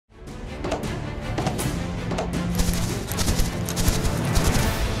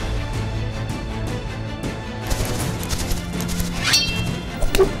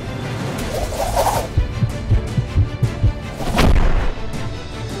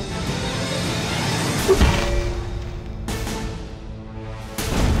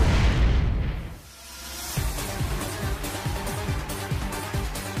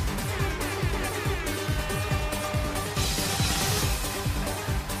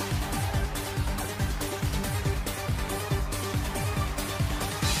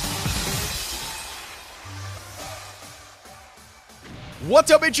What's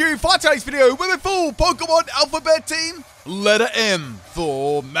up, YouTube? For today's video, we're the full Pokemon alphabet team. Letter M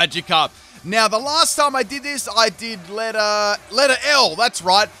for Magikarp. Now, the last time I did this, I did letter L. That's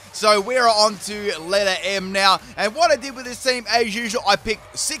right. So we're on to letter M now. And what I did with this team, as usual, I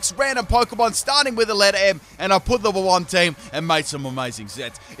picked 6 random Pokemon starting with the letter M, and I put them on one team and made some amazing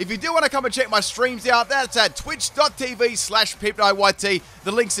sets. If you do want to come and check my streams out, that's at twitch.tv/PIMPNITE.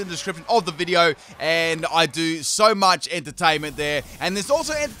 The link's in the description of the video, and I do so much entertainment there. And there's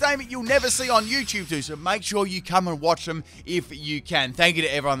also entertainment you'll never see on YouTube too, so make sure you come and watch them if you can. Thank you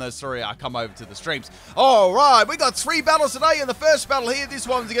to everyone that's sorry I come over to the streams. Alright, we got 3 battles today. In the first battle here, this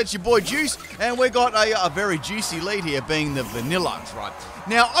one's against your boy Juice, and we got a very juicy lead here, being the Vanilluxe, right?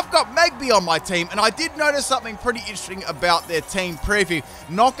 Now, I've got Magby on my team, and I did notice something pretty interesting about their team preview.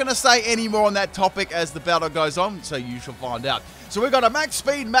 Not going to say any more on that topic as the battle goes on, so you shall find out. So we've got a Max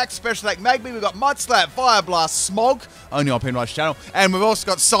Speed, Max Special Attack Magby, we've got Mud Slap, Fire Blast, Smog, only on PIMPNITE's channel, and we've also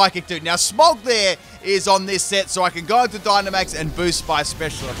got Psychic too. Now, Smog there is on this set, so I can go into Dynamax and boost by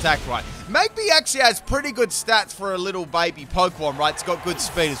special attack, right? Magby actually has pretty good stats for a little baby Pokemon, right? It's got good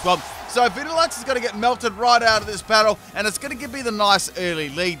speed as well. So Vanilluxe is going to get melted right out of this battle, and it's going to give me the nice early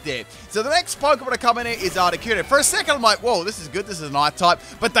lead there. So the next Pokemon to come in here is Articuno. For a second, I'm like, whoa, this is good, this is an I-type,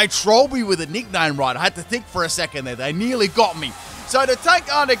 but they trolled me with a nickname, right? I had to think for a second there. They nearly got me. So to take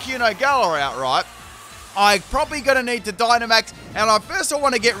Articuno Galar out, right, I'm probably going to need to Dynamax, and I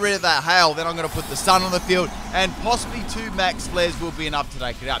want to get rid of that Hail. Then I'm going to put the Sun on the field, and possibly 2 Max Flares will be enough to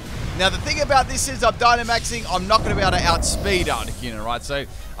take it out. Now, the thing about this is I'm Dynamaxing, I'm not going to be able to outspeed Articuno, right? So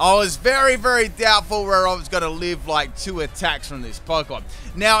I was very, very doubtful where I was going to live like 2 attacks from this Pokemon.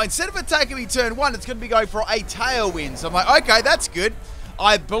 Now, instead of attacking me turn 1, it's going to be going for a Tailwind. So I'm like, okay, that's good.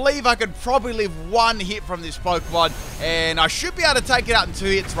 I believe I could probably live 1 hit from this Pokemon, and I should be able to take it out in 2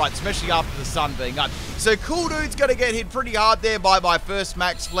 hits, right, especially after the Sun being up. So Cool Dude's going to get hit pretty hard there by my first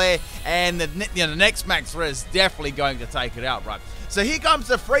Max Flare, and the next Max Flare is definitely going to take it out, right? So here comes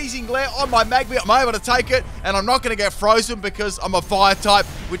the Freezing Glare on my Magby. I'm able to take it, and I'm not going to get frozen because I'm a Fire type,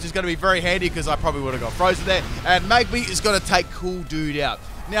 which is going to be very handy because I probably would have got frozen there. And Magby is going to take Cool Dude out.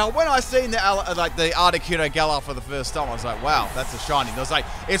 Now, when I seen the Articuno Galar for the first time, I was like, wow, that's a shiny. And I was like,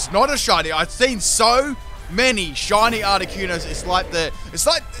 it's not a shiny. I've seen so many shiny Articunos. It's sort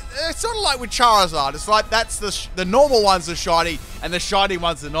of like with Charizard. It's like that's the normal one's the shiny, and the shiny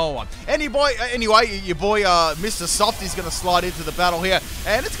one's the normal one. Anyway, your boy Mr. Softy's going to slide into the battle here,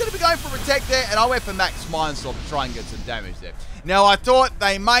 and it's going to be going for Protect there, and I went for Max Mindstorm to try and get some damage there. Now, I thought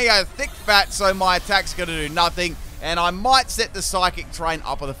they may have Thick Fat, so my attack's going to do nothing, and I might set the Psychic Train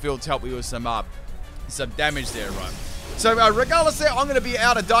up on the field to help me with some damage there, right? So regardless there, I'm going to be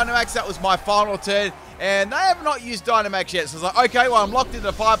out of Dynamax. That was my final turn, and they have not used Dynamax yet. So I was like, okay, well, I'm locked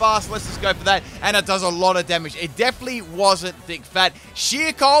into Fire Blast. Let's just go for that, and it does a lot of damage. It definitely wasn't Thick Fat.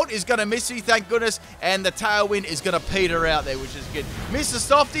 Sheer Cold is going to miss me, thank goodness, and the Tailwind is going to peter out there, which is good. Mr.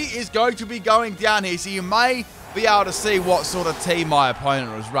 Softy is going to be going down here, so you may be able to see what sort of team my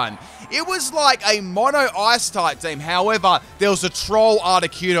opponent was run. It was like a mono ice type team. However, there was a troll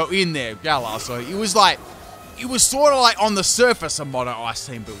Articuno in there, Galar. So it was sort of like on the surface a mono ice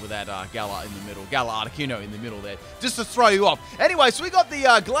team, but with that Galar in the middle, Galar Articuno in the middle there, just to throw you off. Anyway, so we got the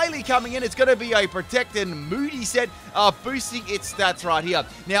Glalie coming in. It's going to be a Protect and Moody set, boosting its stats right here.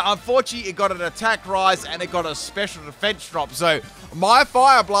 Now, unfortunately, it got an attack rise and it got a special defense drop. So my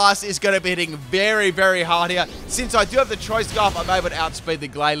Fire Blast is going to be hitting very, very hard here. Since I do have the Choice Scarf, I'm able to outspeed the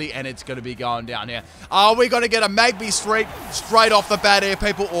Glalie, and it's going to be going down here. Are we going to get a Magby straight off the bat here,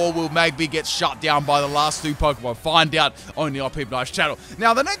 people, or will Magby get shut down by the last 2 Pokemon? Find out only on PIMPNITE's channel.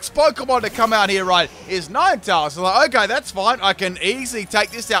 Now, the next Pokemon to come out here, right, is Ninetales. So, like, okay, that's fine. I can easily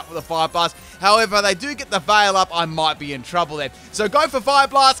take this out with a Fire Blast. However, they do get the Veil up. I might be in trouble there. So, go for Fire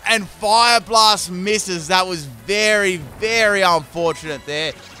Blast, and Fire Blast misses. That was very, very unfortunate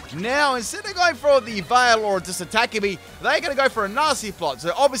there. Now, instead of going for the Veil or just attacking me, they're going to go for a Nasty Plot.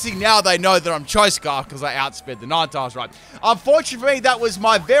 So, obviously, now they know that I'm Choice Scarf because I outsped the Ninetales, right? Unfortunately for me, that was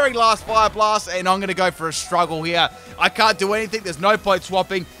my very last Fire Blast, and I'm going to go for a struggle here. I can't do anything. There's no point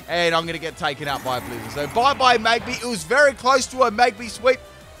swapping, and I'm going to get taken out by a Blizzard. So, bye-bye, Magby. It was very close to a Magby sweep.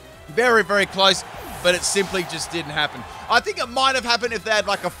 Very, very close, but it simply just didn't happen. I think it might have happened if they had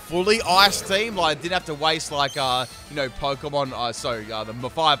like a fully ice team, like didn't have to waste like, Pokemon, the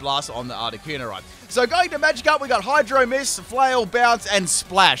Fire Blast on the Articuno, right? So going to Magikarp, we got Hydro Mist, Flail, Bounce, and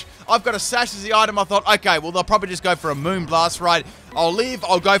Splash. I've got a Sash as the item. I thought, okay, well, they'll probably just go for a Moon Blast, right?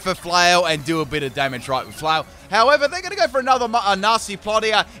 I'll go for Flail and do a bit of damage, right, with Flail. However, they're going to go for another nasty plot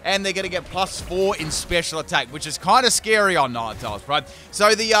here, and they're going to get +4 in special attack, which is kind of scary on Ninetales, right?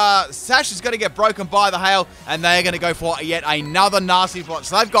 So the sash is going to get broken by the hail, and they're going to go for yet another nasty plot.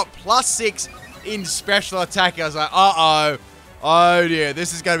 So they've got +6 in special attack. I was like, uh-oh. Oh dear,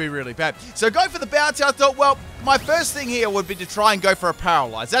 this is going to be really bad. So go for the bounce. I thought, well, my first thing here would be to try and go for a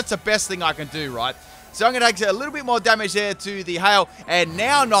paralyze. That's the best thing I can do, right? So I'm going to take a little bit more damage there to the hail, and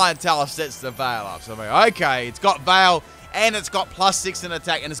now Ninetales sets the Veil up. So I'm like, okay, it's got Veil, and it's got +6 in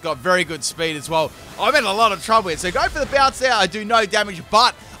attack, and it's got very good speed as well. I'm in a lot of trouble here. So go for the bounce there. I do no damage,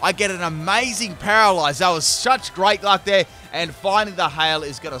 but I get an amazing paralyze. That was such great luck there. And finally, the hail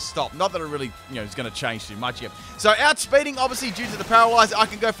is going to stop. Not that it really, is going to change too much here. So outspeeding, obviously, due to the paralyze, I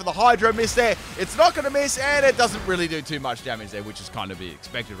can go for the Hydro Miss there. It's not going to miss, and it doesn't really do too much damage there, which is kind of be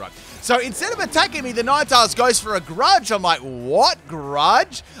expected, right? So instead of attacking me, the Ninetales goes for a Grudge. I'm like, what?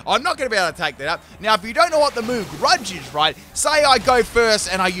 Grudge? I'm not going to be able to take that up. Now, if you don't know what the move Grudge is, right, say I go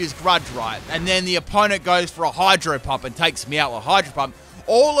first and I use Grudge, right, and then the opponent goes for a Hydro Pump and takes me out with a Hydro Pump,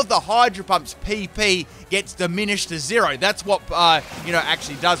 all of the Hydro Pump's PP gets diminished to 0. That's what,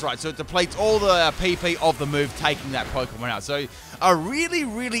 actually does, right? So it depletes all the PP of the move, taking that Pokemon out. So a really,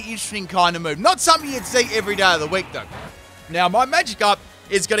 really interesting kind of move. Not something you'd see every day of the week, though. Now, my Magikarp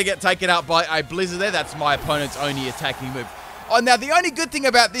is going to get taken out by a Blizzard there. That's my opponent's only attacking move. Oh, now, the only good thing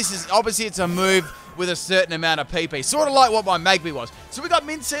about this is, obviously, it's a move with a certain amount of PP. Sort of like what my Magby was. So we got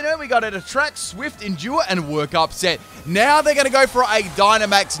Mincino, we got it Attract, Swift, Endure, and Work Upset. Now they're going to go for a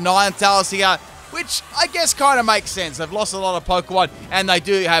Dynamax Ninetales here, which I guess kind of makes sense. They've lost a lot of Pokemon, and they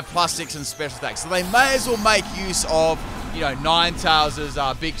do have +6 in special attack. So they may as well make use of,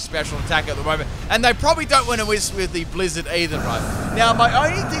 Ninetales' big special attack at the moment. And they probably don't want to miss with the Blizzard either, right? Now, my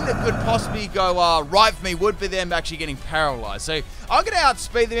only thing that could possibly go right for me would be them actually getting paralyzed. So I'm going to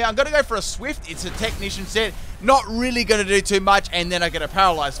outspeed them. I'm going to go for a Swift. It's a Technician set. Not really going to do too much, and then I get a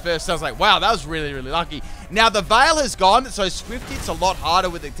paralyze first. So I was like, wow, that was really, really lucky. Now, the Veil has gone, so Swift hits a lot harder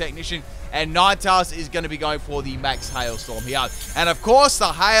with the Technician, and Ninetales is going to be going for the Max Hailstorm here. And of course,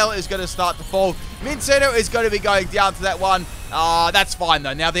 the hail is going to start to fall. Mincino is going to be going down to that one. That's fine,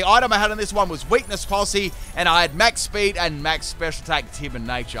 though. Now, the item I had on this one was Weakness Policy, and I had Max Speed and Max Special Attack, Timid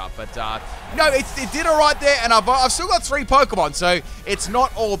Nature. But, it did all right there, and I've still got 3 Pokemon, so it's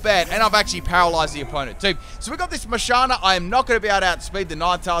not all bad. And I've actually paralyzed the opponent, too. So we got this Mashana. I am not going to be able to outspeed the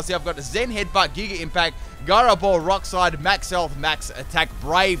Ninetales here. I've got the Zen Headbutt, Giga Impact, Gyro Ball, Rock Slide, Max Health, Max Attack,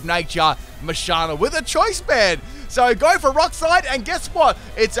 Brave Nature, Mashana with a Choice Band. So go for Rock Slide, and guess what?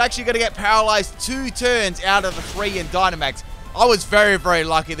 It's actually going to get paralyzed 2 turns out of the 3 in Dynamax. I was very, very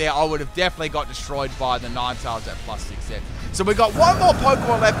lucky there. I would have definitely got destroyed by the Ninetales at +6 there. So we've got 1 more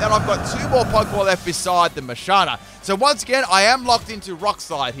Pokemon left, and I've got 2 more Pokemon left beside the Mashana. So once again, I am locked into Rock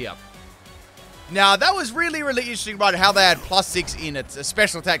Slide here. Now, that was really, really interesting, right, how they had +6 in its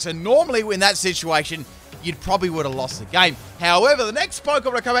special attack. So normally, in that situation, you probably would have lost the game. However, the next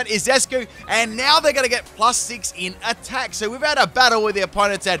Pokemon to come out is Zescu, and now they're going to get +6 in attack. So we've had a battle where the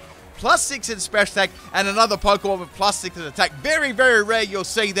opponents had +6 in special attack, and another Pokemon with +6 in attack. Very, very rare you'll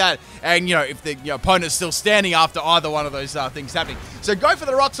see that. And, if the opponent's still standing after either one of those things happening. So go for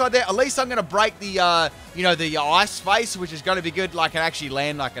the Rock Slide there. At least I'm going to break the, the Ice Face, which is going to be good. Like, I can actually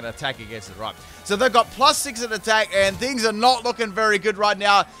land like an attack against it, right? So they've got +6 in attack, and things are not looking very good right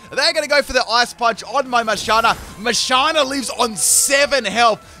now. They're going to go for the Ice Punch on my Mashana. Mashana lives on 7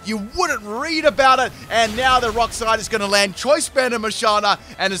 health. You wouldn't read about it. And now the Rock Slide is going to land Choice Band and Mashana,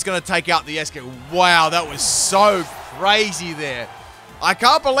 and it's going to take out the Esco. Wow, that was so crazy there. I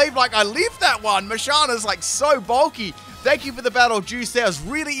can't believe, I lived that one. Mashana's, so bulky. Thank you for the battle, Juice there. It was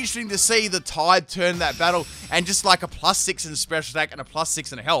really interesting to see the tide turn that battle, and just a +6 in special attack and a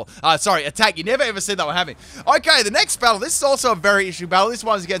 +6 in attack. You never ever see that one happening. Okay, the next battle. This is also a very interesting battle. This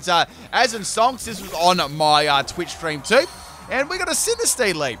one's against Az and Stonks. This was on my Twitch stream too. And we got a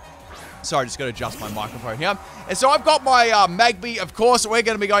Sinistee lead. Sorry, just got to adjust my microphone here. And so I've got my Magby. Of course, we're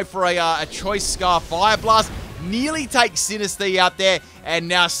going to be going for a Choice Scar Fire Blast. Nearly take Sinistee out there, and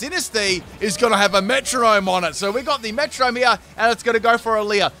now Sinistee is going to have a Metronome on it. So we got the Metronome here, and it's going to go for a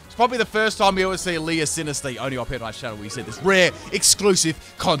Leer. It's probably the first time we ever see a Leer Sinistee, only up here on my channel we see this rare, exclusive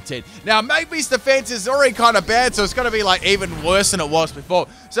content. Now, Magby's defense is already kind of bad, so it's going to be even worse than it was before.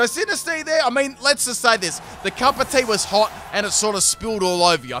 So Sinistee there, let's just say this. The cup of tea was hot, and it sort of spilled all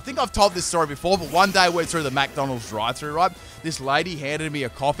over you. I think I've told this story before, but one day I went through the McDonald's drive-thru, right? This lady handed me a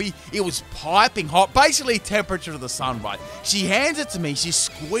coffee. It was piping hot, basically temperature of the sun, right? She hands it to me, she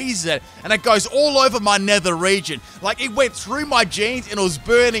squeezes it, and it goes all over my nether region. It went through my jeans, and it was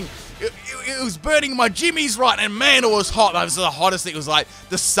burning. it was burning my jimmies, right? And man, it was hot. That was the hottest thing. It was like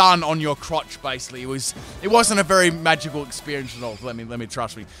the sun on your crotch, basically. It wasn't a very magical experience at all. Let me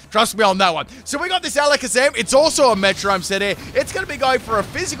trust me. Trust me on that one. So we got this Alakazam. It's also a metronome set here. It's going to be going for a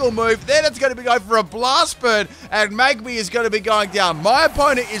physical move. Then it's going to be going for a blast burn. And Magby is going to be going down. My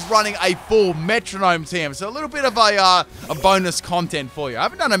opponent is running a full metronome team. So a little bit of a bonus content for you. I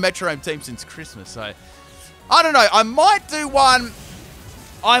haven't done a metronome team since Christmas, so I don't know. I might do one.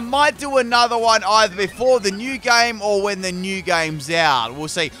 I might do another one either before the new game or when the new game's out. We'll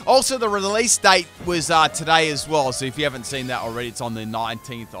see. Also, the release date was today as well. So if you haven't seen that already, it's on the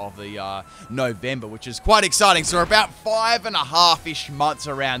 19th of the November, which is quite exciting. So we're about 5.5-ish months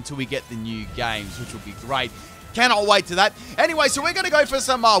around till we get the new games, which will be great. Cannot wait to that. Anyway, so we're going to go for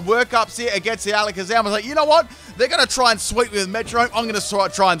some workups here against the Alakazam. I was like, you know what? They're going to try and sweep me with Metronome. I'm going to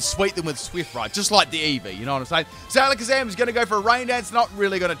try and sweep them with Swift Ride, just like the Eevee, you know what I'm saying? So Alakazam is going to go for a Rain Dance. Not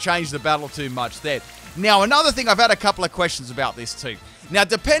really going to change the battle too much there. Now, another thing, I've had a couple of questions about this too. Now,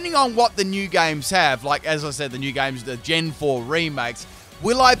 depending on what the new games have, like, as I said, the new games, the Gen 4 remakes,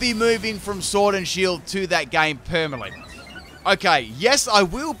 will I be moving from Sword and Shield to that game permanently? Okay, yes, I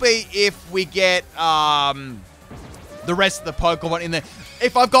will be if we get the rest of the Pokemon in there.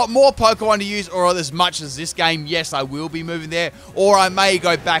 If I've got more Pokemon to use or as much as this game, yes, I will be moving there. Or I may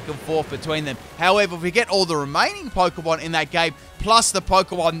go back and forth between them. However, if we get all the remaining Pokemon in that game, plus the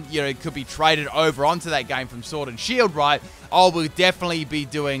Pokemon, you know, could be traded over onto that game from Sword and Shield, right? I will definitely be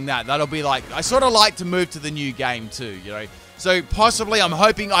doing that. That'll be like, I sort of like to move to the new game too, you know. So possibly, I'm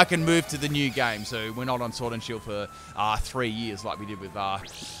hoping I can move to the new game. So we're not on Sword and Shield for 3 years like we did with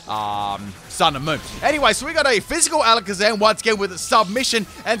Sun and Moon. Anyway, so we got a physical Alakazam once again with a Submission.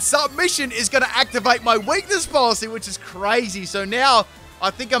 And Submission is going to activate my weakness policy, which is crazy. So now, I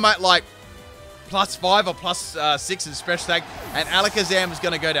think I'm at like +5 or +6 in special attack. And Alakazam is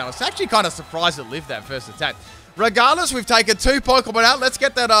going to go down. I was actually kind of surprised it lived that first attack. Regardless, we've taken 2 Pokemon out. Let's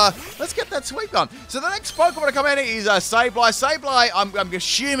get that sweep on. So the next Pokemon to come in is Sableye. Sableye, I'm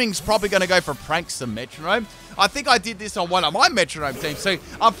assuming is probably going to go for Prankster Metronome. I think I did this on one of my Metronome teams. So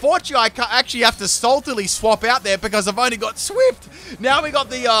unfortunately, I actually have to saltily swap out there because I've only got Swift. Now we got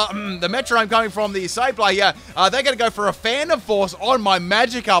the Metronome coming from the Sableye here. They're going to go for a Phantom Force on my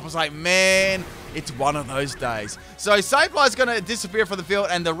Magikarp. I was like, man, it's one of those days. So Sableye's going to disappear from the field,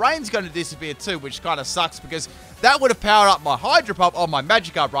 and the Rain's going to disappear too, which kind of sucks because that would have powered up my Hydro Pump on my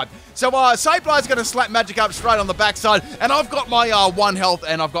Magikarp, right? So Sableye's going to slap Magikarp straight on the backside, and I've got my 1 health,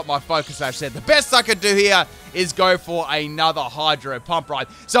 and I've got my Focus Sash there. The best I could do here is go for another Hydro Pump, right?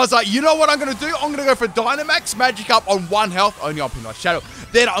 So I was like, you know what I'm going to do? I'm going to go for Dynamax Magikarp on 1 health, only on PIMPNITE Shadow.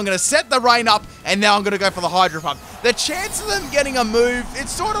 Then I'm going to set the Rain up, and now I'm going to go for the Hydro Pump. The chance of them getting a move,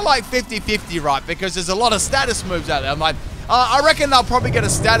 it's sort of like 50-50, right? Because there's a lot of status moves out there. I'm like, I reckon they'll probably get a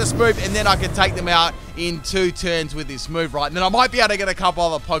status move, and then I can take them out in 2 turns with this move, right? And then I might be able to get a couple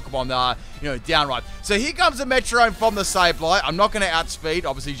other Pokemon, you know, down, right? So here comes a Metronome from the Sableye. I'm not going to outspeed,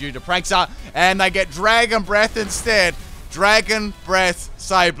 obviously due to Prankster, and they get Dragon Breath instead. Dragon Breath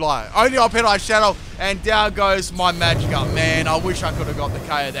Sableye. Only on PIMPNITE Shadow, and down goes my Magikarp. Man, I wish I could have got the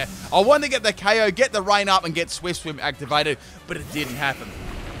KO there. I wanted to get the KO, get the Rain up, and get Swift Swim activated, but it didn't happen.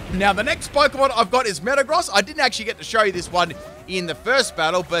 Now, the next Pokemon I've got is Metagross. I didn't actually get to show you this one in the first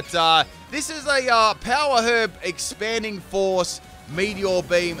battle, but this is a Power Herb Expanding Force Meteor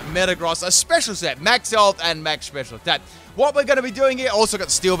Beam Metagross, a special set, max health and max special attack. What we're going to be doing here, also got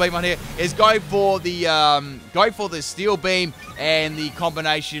Steel Beam on here, is going for the Steel Beam and the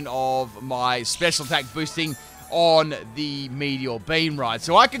combination of my special attack boosting on the Meteor Beam, right?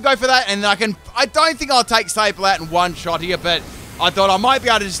 So I can go for that, and I don't think I'll take Sable out in one shot here, but I thought I might be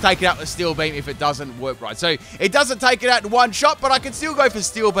able to just take it out with Steel Beam if it doesn't work right. So it doesn't take it out in one shot, but I can still go for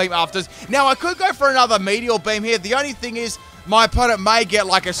Steel Beam after. Now, I could go for another Meteor Beam here. The only thing is, my opponent may get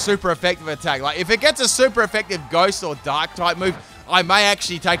like a super effective attack. Like, if it gets a super effective Ghost or Dark type move, I may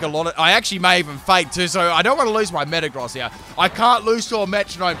actually take a lot of... I actually may even fake too, so I don't want to lose my Metagross here. I can't lose to a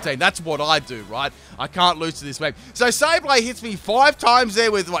Metronome team. That's what I do, right? I can't lose to this move. So Sableye hits me 5 times there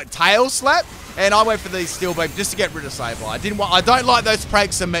with, like, Tail Slap, and I went for the Steel Beam just to get rid of Sableye. I don't like those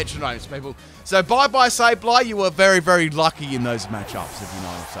pranks and Metronomes, people. So bye-bye, Sableye. You were very, very lucky in those matchups, if you know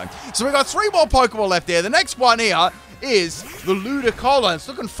what I'm saying. So we've got 3 more Pokemon left there. The next one here is the Ludicolo. It's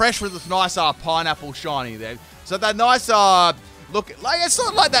looking fresh with this nice pineapple shiny there. So that nice... look, like, it's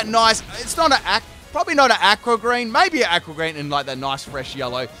not like that nice, it's not probably not an aqua green, maybe an aqua green in like that nice fresh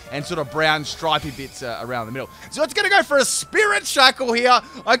yellow and sort of brown stripy bits around the middle. So it's going to go for a Spirit Shackle here.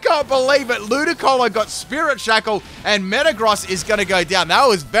 I can't believe it. Ludicolo got Spirit Shackle and Metagross is going to go down. That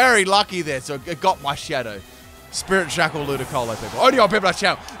was very lucky there, so it got my Shadow. Spirit Shackle Ludicolo, people. Only on PIMPNITE's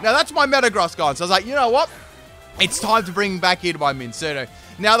channel. Now, that's my Metagross gone. So I was like, you know what? It's time to bring back into my Mincedo.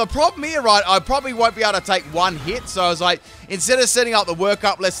 Now, the problem here, right, I probably won't be able to take one hit. So I was like, instead of setting up the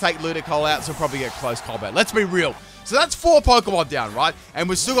workup, let's take Ludicolo out. So we'll probably get close combat. Let's be real. So that's 4 Pokemon down, right? And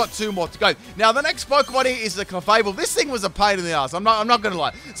we've still got 2 more to go. Now, the next Pokemon here is the Clefable. This thing was a pain in the ass. I'm not going to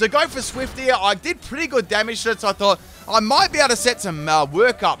lie. So go for Swift here. I did pretty good damage to it, so I thought I might be able to set some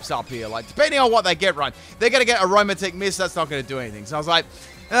workups up here. Like, depending on what they get, right? They're going to get Aromatic Mist. That's not going to do anything. So I was like,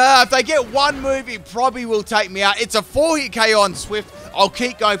 if they get one move, it probably will take me out. It's a 4-hit KO on Swift. I'll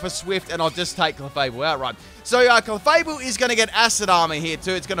keep going for Swift, and I'll just take Clefable outright. So Clefable is going to get Acid Armor here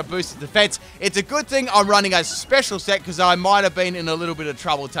too. It's going to boost its defense. It's a good thing I'm running a special set because I might have been in a little bit of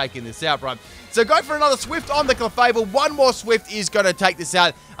trouble taking this out, right? So go for another Swift on the Clefable. One more Swift is going to take this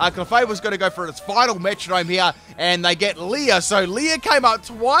out. Clefable's going to go for its final Metronome here, and they get Leah. So Leah came up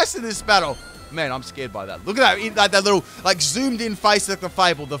twice in this battle. Man, I'm scared by that. Look at that little, like, zoomed-in face of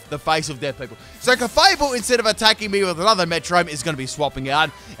Clefable, the face of death, people. So Clefable, instead of attacking me with another Metronome, is going to be swapping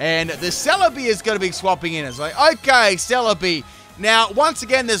out. And the Celebi is going to be swapping in. It's like, okay, Celebi. Now, once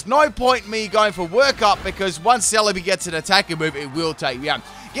again, there's no point me going for workup because once Celebi gets an attacking move, it will take me out.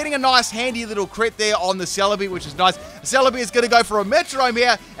 Getting a nice, handy little crit there on the Celebi, which is nice. Celebi is going to go for a Metronome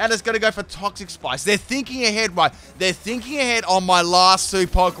here, and it's going to go for Toxic Spice. They're thinking ahead, right? They're thinking ahead on my last 2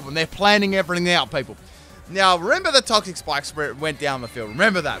 Pokemon. They're planning everything out, people. Now, remember the Toxic Spikes went down the field.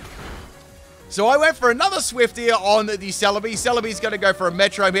 Remember that. So I went for another Swift here on the Celebi. Celebi's going to go for a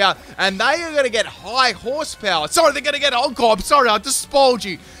Metronome here, and they are going to get High Horsepower. Sorry, they're going to get Encore. I'm sorry, I just spoiled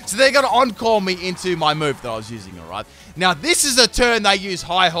you. So they're going to Encore me into my move that I was using, all right? Now, this is a turn they use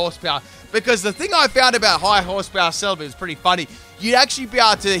High Horsepower, because the thing I found about High Horsepower Celebi is pretty funny. You'd actually be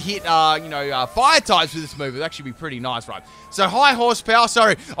able to hit, fire types with this move. It'd actually be pretty nice, right? So High Horsepower,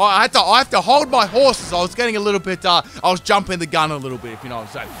 sorry, I have to hold my horses. I was getting a little bit, I was jumping the gun a little bit, if you know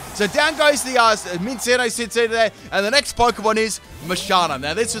what I'm saying. So down goes the Mincedo sits in there, and the next Pokemon is Mashana.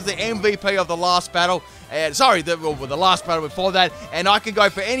 Now, this was the MVP of the last battle. Sorry, the last battle before that, and I can go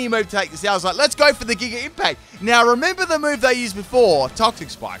for any move to take this out. I was like, let's go for the Giga Impact. Now, remember the move they used before, Toxic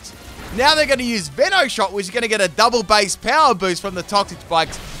Spikes. Now they're going to use Veno Shot, which is going to get a double base power boost from the Toxic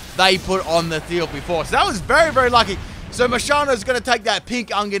Spikes they put on the field before. So that was very, very lucky. So Mashana is going to take that pink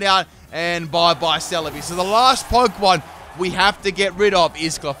Ungin out, and bye-bye Celebi. So the last Pokemon we have to get rid of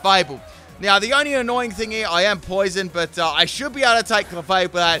is Clefable. Now, the only annoying thing here, I am poisoned, but I should be able to take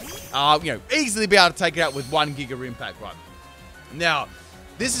Clefable out, easily be able to take it out with 1 Giga Impact, right? Now,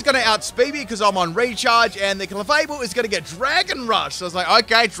 this is going to outspeed me because I'm on recharge, and the Clefable is going to get Dragon Rush. So I was like,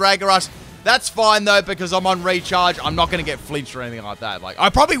 okay, Dragon Rush. That's fine, though, because I'm on recharge. I'm not going to get flinched or anything like that. Like,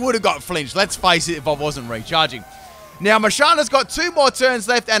 I probably would have got flinched, let's face it, if I wasn't recharging. Now, Mashana's got 2 more turns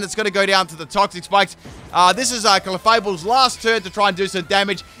left, and it's going to go down to the Toxic Spikes. This is Clefable's last turn to try and do some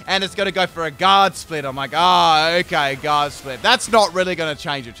damage, and it's going to go for a Guard Split. I'm like, okay, Guard Split. That's not really going to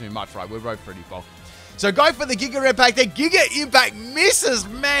change it too much, right? We're both pretty bulky. So go for the Giga Impact. The Giga Impact misses,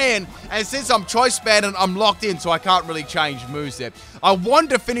 man. And since I'm Choice Band, I'm locked in, so I can't really change moves there. I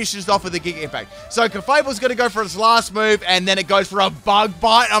wanted to finish this off with the Giga Impact. So Clefable's going to go for its last move, and then it goes for a Bug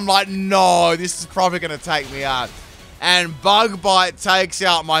Bite. I'm like, no, this is probably going to take me out. And Bug Bite takes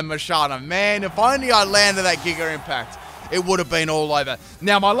out my Mashana. Man, if only I landed that Giga Impact, it would have been all over.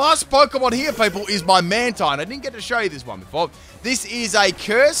 Now, my last Pokemon here, people, is my Mantine. I didn't get to show you this one before. This is a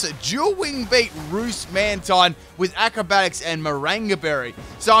Curse Dual Wing Beat Roost Mantine with Acrobatics and Moringa Berry.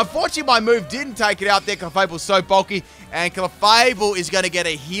 So, unfortunately, my move didn't take it out there. Clefable's so bulky, and Clefable is going to get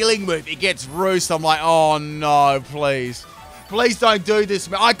a healing move. It gets Roost. I'm like, oh, no, please. Please don't do this,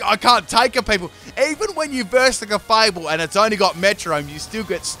 man. I can't take it, people. Even when you burst like a Clefable and it's only got Metronome, you still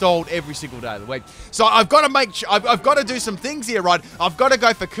get stalled every single day of the week. So I've got to make sure, I've got to do some things here, right? I've got to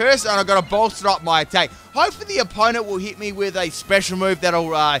go for Curse, and I've got to bolster up my attack. Hopefully the opponent will hit me with a special move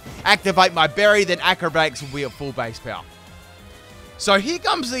that'll activate my Berry, then Acrobatics will be at full base power. So here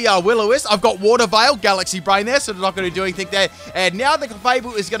comes the Will-O-Wisp. I've got Water Veil, Galaxy Brain there, so they're not going to do anything there. And now the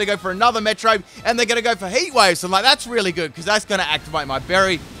Clefable is going to go for another Metronome, and they're going to go for Heat Wave. So I'm like, that's really good, because that's going to activate my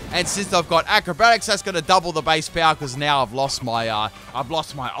Berry. And since I've got Acrobatics, that's going to double the base power, because now I've lost my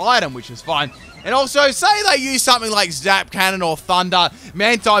item, which is fine. And also, say they use something like Zap Cannon or Thunder,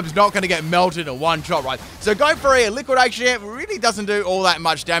 Mantine's not going to get melted in one shot, right? So go for a Liquidation. It really doesn't do all that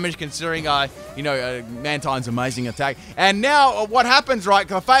much damage considering, Mantine's amazing attack. And now what happens, right?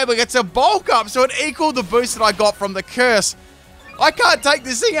 Clefable gets a bulk up, so it equaled the boost that I got from the Curse. I can't take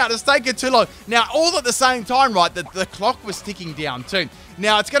this thing out. It's taken too long. Now, all at the same time, right, the clock was ticking down too.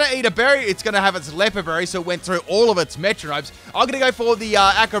 Now, it's going to eat a berry. It's going to have its leper berry, so it went through all of its metronomes. I'm going to go for the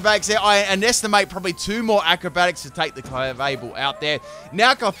acrobatics there. I estimate probably 2 more acrobatics to take the Clefable out there.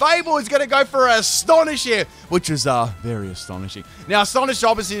 Now, Clefable is going to go for Astonish here, which is very astonishing. Now, Astonish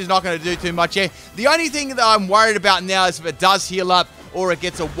obviously is not going to do too much here. The only thing that I'm worried about now is if it does heal up or it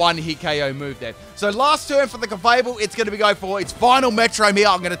gets a 1-hit KO move there. So last turn for the Clefable, it's going to be going for its final Metronome here.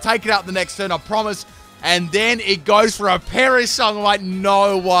 I'm going to take it out the next turn, I promise. And then it goes for a Perish Song. I'm like,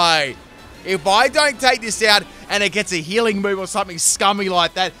 no way. If I don't take this out and it gets a healing move or something scummy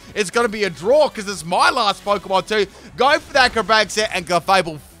like that, it's going to be a draw because it's my last Pokemon too. Go for that Acrobatics set and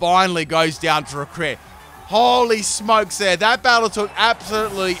Clefable finally goes down to a crit. Holy smokes there. That battle took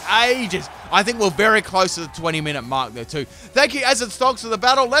absolutely ages. I think we're very close to the 20-minute mark there too. Thank you, as it stocks for the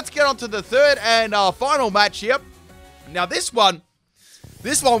battle. Let's get on to the third and final match here. Now this one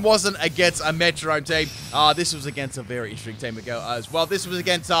wasn't against a Metronome team. This was against a very interesting team as well. This was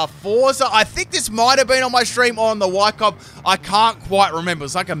against Forza. I think this might have been on my stream or on the Wycombe. I can't quite remember.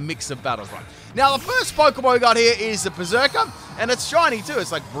 It's like a mix of battles, right? Now, the first Pokemon we got here is the Berserker, and it's shiny too.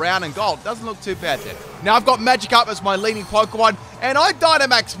 It's like brown and gold. Doesn't look too bad there. Now, I've got Magikarp as my leading Pokemon, and I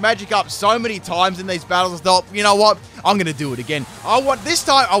Dynamax Magikarp so many times in these battles, I thought, you know what? I'm going to do it again. This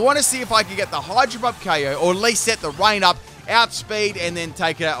time, I want to see if I can get the Hydro Pump KO, or at least set the rain up, outspeed, and then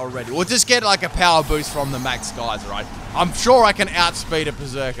take it out already. Or just get like a power boost from the Max guys, right? I'm sure I can outspeed a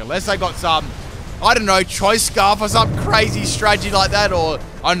Berserker. Unless they got some, I don't know, Choice Scarf or some crazy strategy like that, or,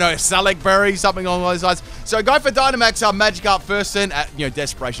 I don't know, Salak Berry, something along those lines. So go for Dynamax Magikarp first turn at,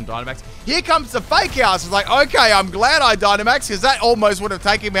 Desperation Dynamax. Here comes the Fake Out. It's like, okay, I'm glad I Dynamax, because that almost would have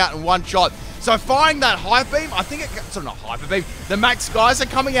taken him out in one shot. So firing that Hyper Beam, I think it's not Hyper Beam, the Max guys are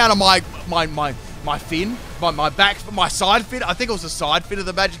coming out of my fin, my side fin. I think it was the side fin of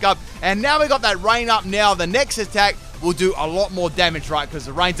the Magikarp. And now we got that rain up now. The next attack will do a lot more damage, right? Because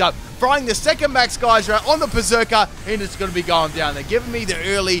the rain's up. Throwing the second Max Geyser on the Berserker, and it's going to be going down. They're giving me the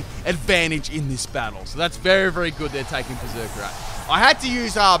early advantage in this battle. So that's very, very good. They're taking Berserker out. I had to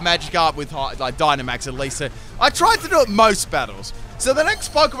use Magikarp with like Dynamax at least. So I tried to do it most battles. So the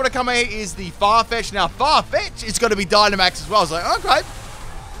next Pokemon to come here is the Farfetch. Now Farfetch is going to be Dynamax as well. I was like, okay,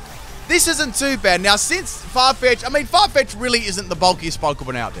 this isn't too bad. Now since Farfetch really isn't the bulkiest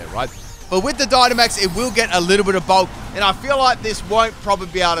Pokemon out there, right? But with the Dynamax, it will get a little bit of bulk, and I feel like this won't probably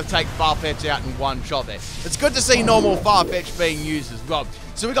be able to take Farfetch out in one shot there. It's good to see normal Farfetch being used as well.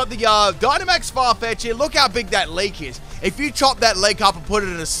 So we got the Dynamax Farfetch here. Look how big that leak is. If you chop that leak up and put it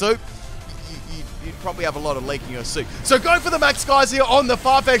in a soup, you'd probably have a lot of leak in your soup. So go for the Max guys here on the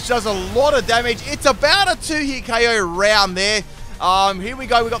Farfetch. Does a lot of damage. It's about a 2-hit KO round there. Here we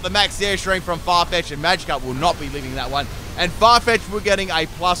go. We got the Max Airstream from Farfetch, and Magikarp will not be leaving that one. And Farfetch, we're getting a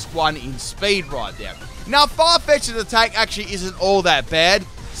 +1 in speed right there. Now, Farfetch's attack actually isn't all that bad.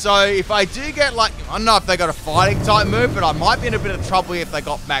 So if I do get, like, I don't know if they got a fighting type move, but I might be in a bit of trouble if they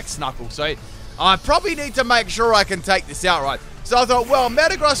got Max Knuckle. So I probably need to make sure I can take this out right. So I thought, well,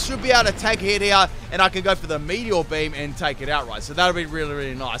 Metagross should be able to take a hit here, and I can go for the Meteor Beam and take it outright. So that'll be really,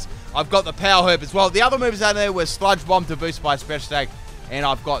 really nice. I've got the Power Herb as well. The other moves out there were Sludge Bomb to boost by Special Attack, and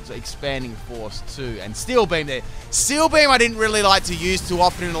I've got Expanding Force too, and Steel Beam there. Steel Beam I didn't really like to use too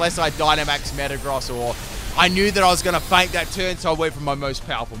often unless I Dynamax Metagross, or I knew that I was going to feint that turn, so I went for my most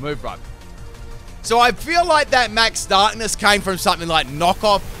powerful move, right? So I feel like that Max Darkness came from something like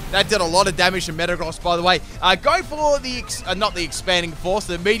Knockoff. That did a lot of damage to Metagross, by the way. Go for the, not the Expanding Force,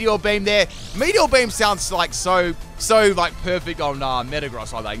 the Meteor Beam there. Meteor Beam sounds like so like perfect on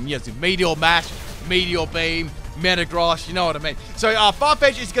Metagross. I like, yes, Meteor Mash, Meteor Beam, Metagross, you know what I mean. So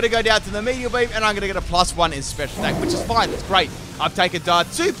Farfetch is going to go down to the Meteor Beam, and I'm going to get a +1 in Special Attack, which is fine. It's great. I've taken 2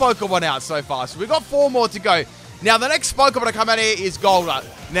 Pokemon out so far, so we've got 4 more to go. Now, the next Pokemon to come out here is Golduck.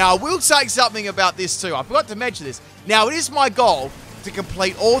 Now, I will say something about this too. I forgot to mention this. Now, it is my goal to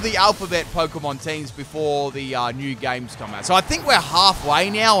complete all the Alphabet Pokemon teams before the new games come out. So I think we're halfway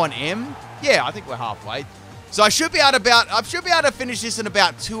now on M. Yeah, I think we're halfway. So I should be able to finish this in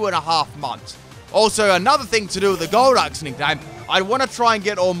about 2.5 months. Also, another thing to do with the Golduck's nickname, I want to try and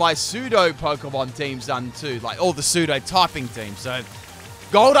get all my pseudo Pokemon teams done too, like all the pseudo typing teams. So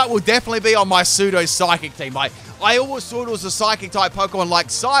Golduck will definitely be on my pseudo psychic team. Like, I always thought it was a psychic type Pokemon like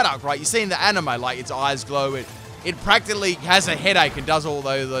Psyduck, right? You see in the anime, like its eyes glow, it practically has a headache and does all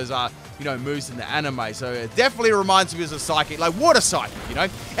those moves in the anime. So it definitely reminds me of a psychic, like water psychic,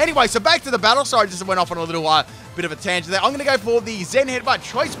 Anyway, so back to the battle. Sorry, I just went off on a little bit of a tangent there. I'm going to go for the Zen Headbutt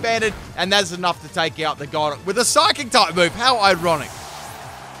Choice Banded, and that's enough to take out the Golduck with a psychic type move. How ironic.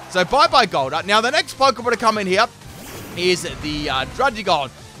 So bye-bye Golduck. Now the next Pokemon to come in here is the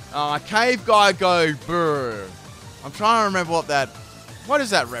Druddigon. Cave Guy Go Brr. I'm trying to remember what that What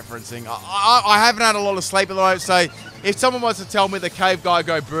is that referencing? I haven't had a lot of sleep at the moment, so if someone wants to tell me the Cave Guy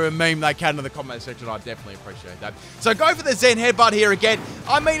Go Boom meme, they can in the comment section. I definitely appreciate that. So go for the Zen Headbutt here again.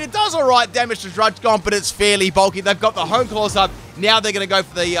 I mean, it does alright damage to Drudgegon, but it's fairly bulky. They've got the Home Claws up. Now they're going to go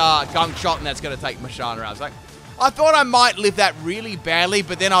for the Gunk Shot, and that's going to take Mashana out. So I thought I might live that really badly,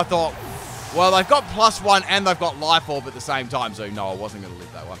 but then I thought, well, they've got +1 and they've got Life Orb at the same time, so no, I wasn't going to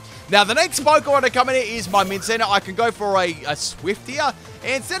live that one. Now, the next Pokemon to come in here is my Mincino. I can go for a Swift here.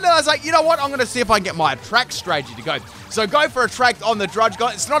 And instead, I was like, you know what? I'm going to see if I can get my Attract strategy to go. So go for Attract on the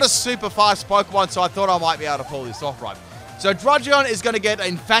Drudgegon. It's not a super fast Pokemon, so I thought I might be able to pull this off right. So Drudgegon is going to get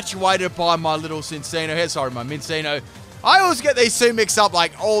infatuated by my little Cincino here. Sorry, my Mincino. I always get these two mixed up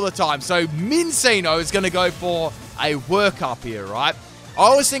like all the time. So Mincino is going to go for a Workup here, right? I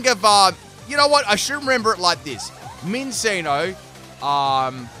always think of, you know what? I should remember it like this. Mincino,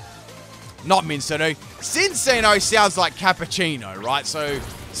 not Mincino. Cincino sounds like cappuccino, right? So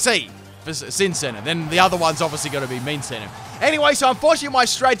C for Cincino. Then the other one's obviously going to be Mincino. Anyway, so unfortunately my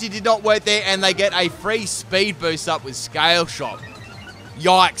strategy did not work there, and they get a free speed boost up with Scale Shot.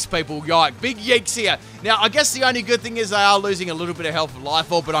 Yikes, people, yikes. Big yeeks here. Now, I guess the only good thing is they are losing a little bit of health of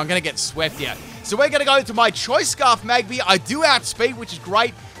Life Orb, but I'm going to get swept here. So we're going to go to my Choice Scarf Magby. I do outspeed, which is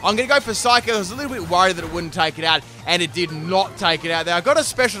great. I'm going to go for Psycho. I was a little bit worried that it wouldn't take it out, and it did not take it out there. I got a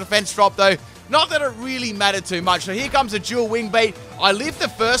special defense drop, though. Not that it really mattered too much. So here comes a dual wing beat. I lived the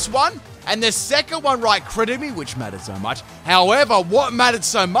first one, and the second one right critted me, which mattered so much. However, what mattered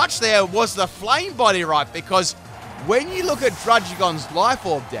so much there was the flame body, right? Because when you look at Drudgegon's Life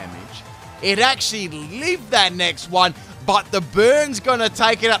Orb damage, it actually lived that next one, but the burn's going to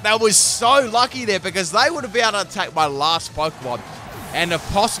take it up. That was so lucky there, because they would have been able to attack my last Pokemon and have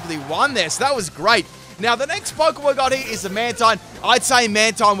possibly won there. So that was great. Now, the next Pokemon we got here is the Mantine. I'd say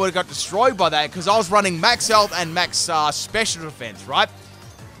Mantine would have got destroyed by that, because I was running max health and max special defense, right?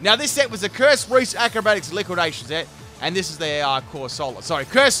 Now, this set was a Curse, Roost, Acrobatics, Liquidation set, and this is the Curse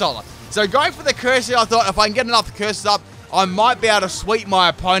Solar. So going for the Curse here, I thought if I can get enough curses up, I might be able to sweep my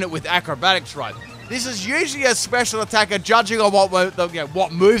opponent with Acrobatics, right? This is usually a special attacker, judging on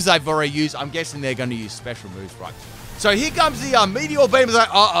what moves they've already used. I'm guessing they're going to use special moves, right? So here comes the Meteor Beam. It's like,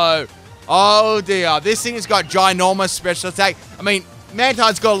 uh-oh. Oh, dear. This thing has got ginormous special attack. I mean,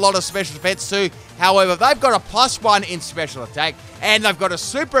 Mantine's got a lot of special defense too. However, they've got a +1 in special attack, and they've got a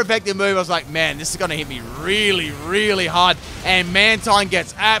super effective move. I was like, man, this is going to hit me really, really hard. And Mantine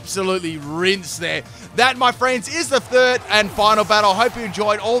gets absolutely rinsed there. That, my friends, is the third and final battle. Hope you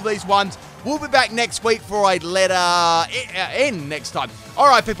enjoyed all these ones. We'll be back next week for a letter N next time. All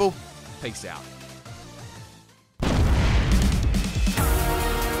right, people. Peace out.